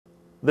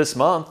This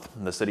month,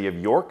 the City of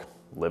York,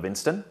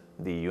 Livingston,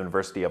 the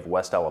University of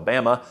West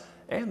Alabama,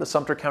 and the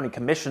Sumter County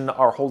Commission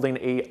are holding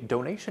a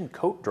donation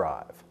coat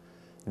drive.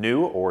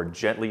 New or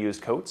gently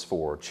used coats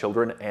for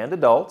children and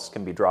adults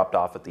can be dropped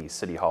off at the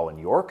City Hall in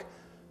York,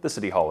 the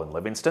City Hall in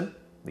Livingston,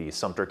 the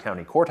Sumter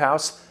County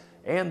Courthouse,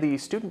 and the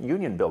Student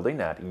Union Building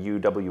at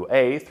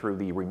UWA through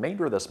the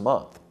remainder of this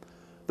month.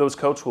 Those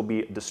coats will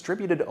be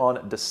distributed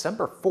on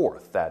December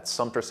 4th at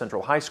Sumter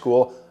Central High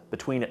School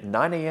between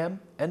 9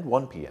 a.m. and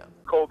 1 p.m.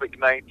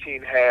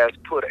 COVID-19 has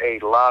put a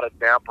lot of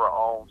damper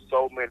on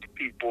so many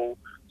people,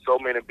 so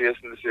many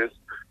businesses,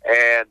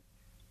 and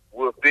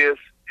with this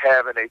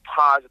having a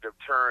positive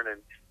turn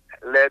and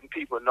letting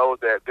people know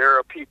that there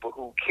are people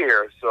who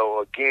care.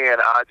 So again,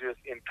 I just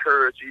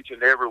encourage each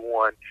and every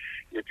one,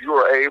 if you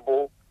are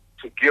able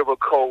to give a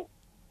coat,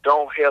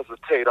 don't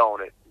hesitate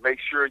on it. Make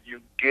sure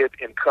you get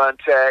in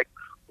contact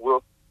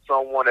with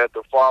someone at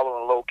the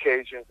following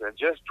locations and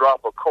just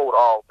drop a coat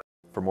off.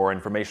 For more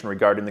information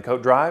regarding the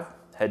coat drive,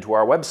 head to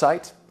our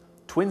website,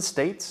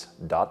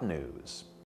 twinstates.news.